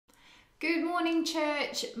Good morning,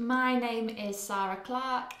 church. My name is Sara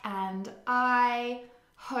Clarke and I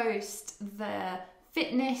host the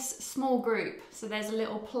fitness small group. So there's a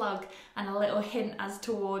little plug and a little hint as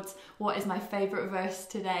towards what is my favourite verse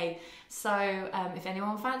today. So if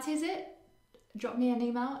anyone fancies it, drop me an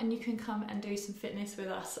email and you can come and do some fitness with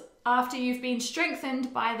us after you've been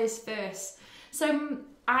strengthened by this verse. So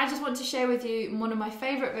I just want to share with you one of my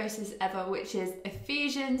favourite verses ever, which is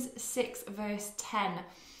Ephesians 6 verse 10.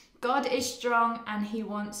 God is strong and he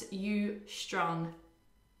wants you strong.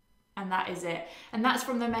 And that is it. And that's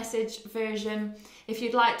from the Message version. If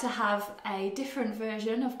you'd like to have a different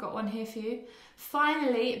version, I've got one here for you.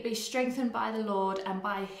 Finally, be strengthened by the Lord and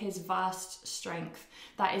by his vast strength.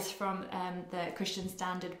 That is from the Christian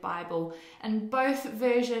Standard Bible. And both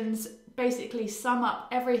versions basically sum up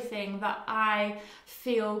everything that I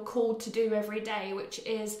feel called to do every day, which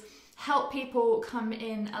is help people come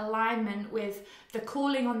in alignment with the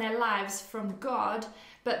calling on their lives from God,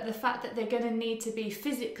 but the fact that they're going to need to be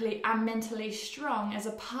physically and mentally strong as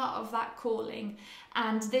a part of that calling.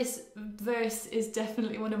 And this verse is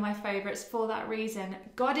definitely one of my favorites for that reason.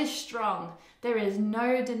 God is strong. There is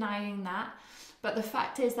no denying that. But the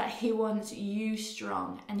fact is that he wants you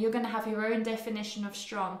strong, and you're going to have your own definition of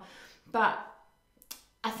strong. But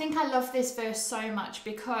I think I love this verse so much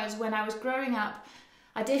because when I was growing up,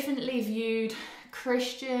 I definitely viewed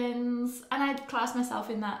Christians, and I'd class myself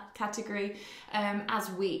in that category,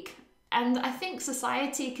 as weak. And I think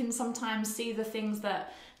society can sometimes see the things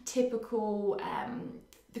that typical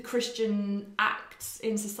the Christian acts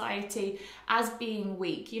in society as being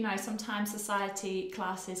weak. You know, sometimes society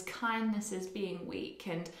classes kindness as being weak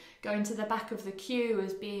and going to the back of the queue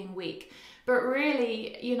as being weak. But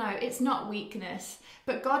really, you know, it's not weakness.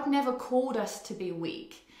 But God never called us to be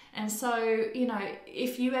weak. And so, you know,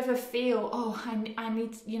 if you ever feel, I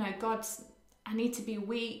need, you know, I need to be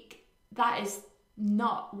weak, that is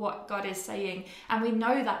not what God is saying. And we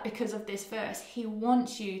know that because of this verse. He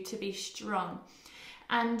wants you to be strong.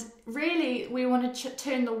 And really, we want to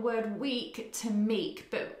turn the word weak to meek,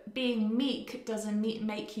 but being meek doesn't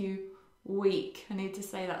make you weak. I need to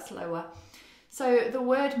say that slower. So the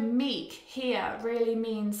word meek here really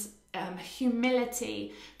means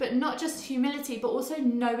humility, but not just humility, but also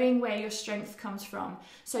knowing where your strength comes from.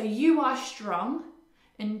 So you are strong,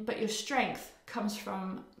 but your strength comes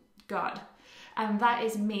from God, and that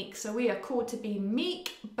is meek. So we are called to be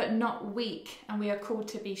meek, but not weak, and we are called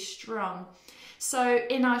to be strong. So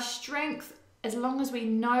in our strength, as long as we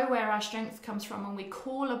know where our strength comes from and we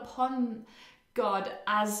call upon God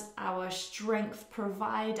as our strength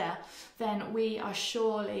provider, then we are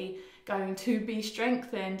surely going to be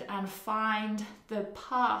strengthened and find the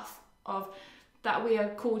path of that we are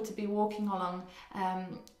called to be walking along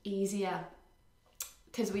easier,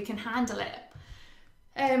 because we can handle it.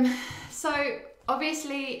 So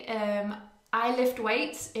obviously I lift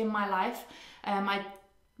weights in my life. I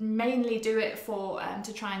mainly do it for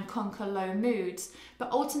to try and conquer low moods,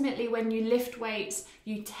 but ultimately when you lift weights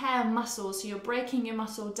you tear muscles, so you're breaking your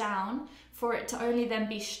muscle down for it to only then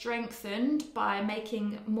be strengthened by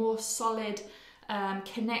making more solid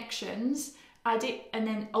connections, and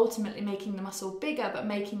then ultimately making the muscle bigger but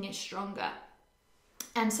making it stronger.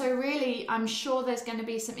 And so really, I'm sure there's going to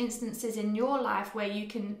be some instances in your life where you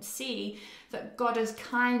can see that God has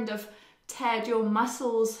kind of teared your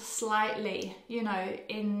muscles slightly, you know,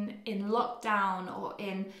 in lockdown or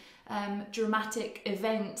in dramatic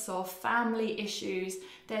events or family issues.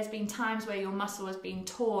 There's been times where your muscle has been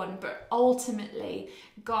torn, but ultimately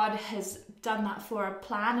God has done that for a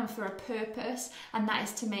plan and for a purpose, and that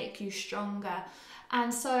is to make you stronger.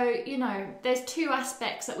 And so, you know, there's two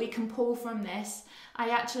aspects that we can pull from this.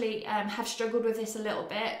 I actually have struggled with this a little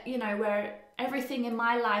bit, you know, where everything in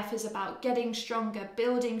my life is about getting stronger,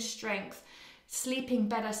 building strength, sleeping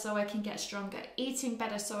better so I can get stronger, eating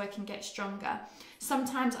better so I can get stronger.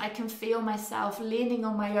 Sometimes I can feel myself leaning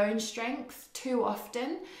on my own strength too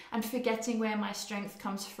often and forgetting where my strength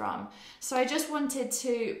comes from. So I just wanted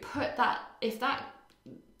to put that, if that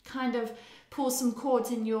kind of pulls some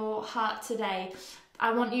chords in your heart today,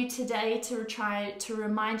 I want you today to try to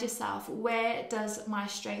remind yourself, where does my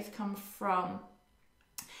strength come from?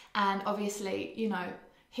 And obviously, you know,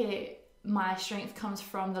 here my strength comes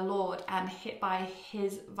from the Lord and hit by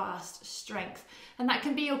his vast strength. And that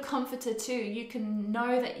can be your comforter too. You can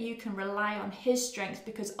know that you can rely on his strength,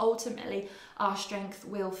 because ultimately our strength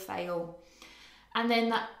will fail. And then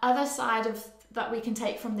the other side of that we can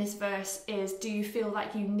take from this verse is, do you feel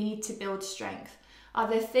like you need to build strength? Are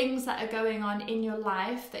there things that are going on in your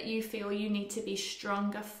life that you feel you need to be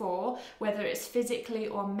stronger for, whether it's physically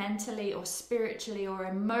or mentally or spiritually or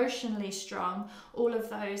emotionally strong? All of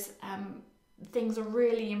those things are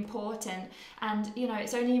really important, and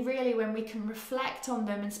it's only really when we can reflect on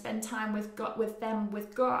them and spend time with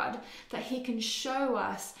God that he can show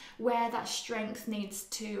us where that strength needs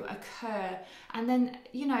to occur. And then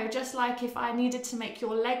just like if I needed to make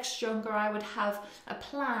your legs stronger, I would have a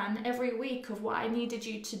plan every week of what I needed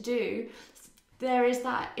you to do. There is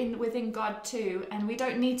that within God too, and we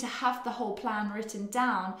don't need to have the whole plan written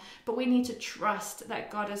down, but we need to trust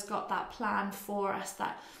that God has got that plan for us,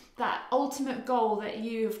 that ultimate goal that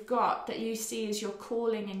you've got, that you see as your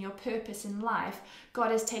calling and your purpose in life.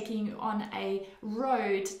 God is taking you on a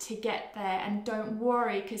road to get there, and don't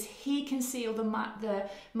worry, because he can see all the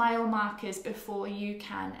mile markers before you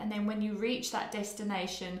can. And then when you reach that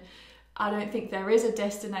destination, I don't think there is a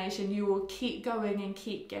destination. You will keep going and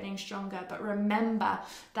keep getting stronger. But remember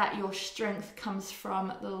that your strength comes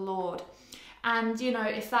from the Lord. And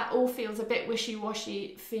if that all feels a bit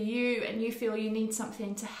wishy-washy for you and you feel you need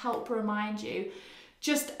something to help remind you,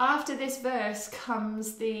 just after this verse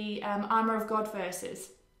comes the armor of God verses.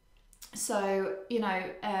 So,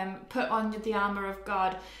 put on the armor of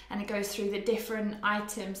God, and it goes through the different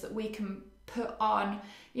items that we can put on,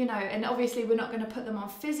 and obviously we're not going to put them on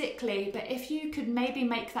physically, but if you could maybe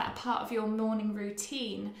make that a part of your morning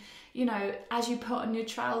routine, as you put on your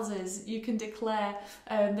trousers, you can declare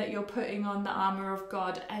that you're putting on the armor of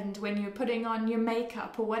God. And when you're putting on your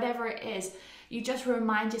makeup or whatever it is, you just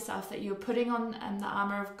remind yourself that you're putting on the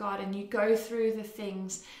armor of God, and you go through the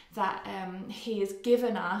things that he has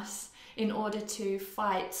given us in order to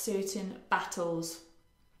fight certain battles.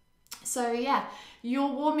 So yeah,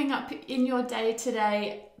 you're warming up in your day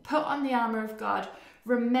today. Put on the armor of God.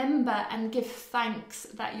 Remember and give thanks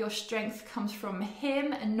that your strength comes from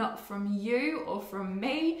him and not from you or from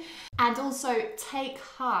me. And also take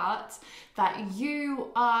heart that you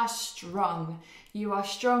are strong. You are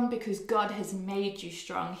strong because God has made you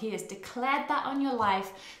strong. He has declared that on your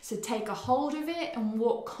life. So take a hold of it and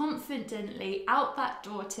walk confidently out that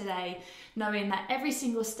door today, knowing that every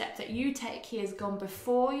single step that you take, he has gone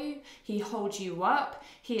before you. He holds you up.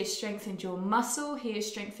 He has strengthened your muscle. He has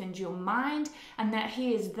strengthened your mind, and that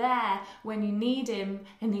he is there when you need him,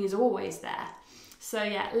 and he is always there. So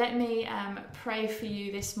yeah, let me pray for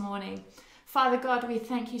you this morning. Father God, we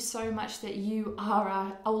thank you so much that you are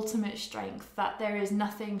our ultimate strength, that there is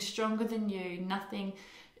nothing stronger than you, nothing,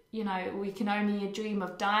 we can only dream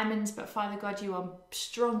of diamonds, but Father God, you are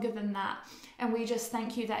stronger than that. And we just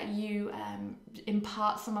thank you that you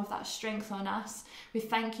impart some of that strength on us. We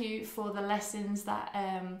thank you for the lessons that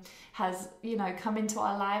has, come into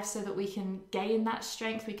our lives so that we can gain that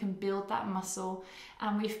strength, we can build that muscle.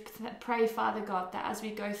 And we pray, Father God, that as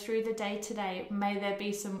we go through the day today, may there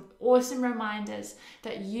be some awesome reminders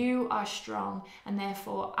that you are strong, and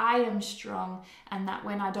therefore I am strong, and that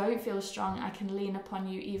when I don't feel strong, I can lean upon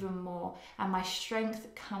you even more, and my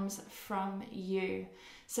strength comes from you.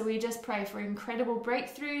 So we just pray for incredible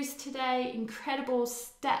breakthroughs today, incredible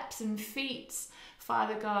steps and feats,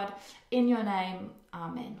 Father God, in your name,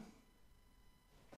 amen.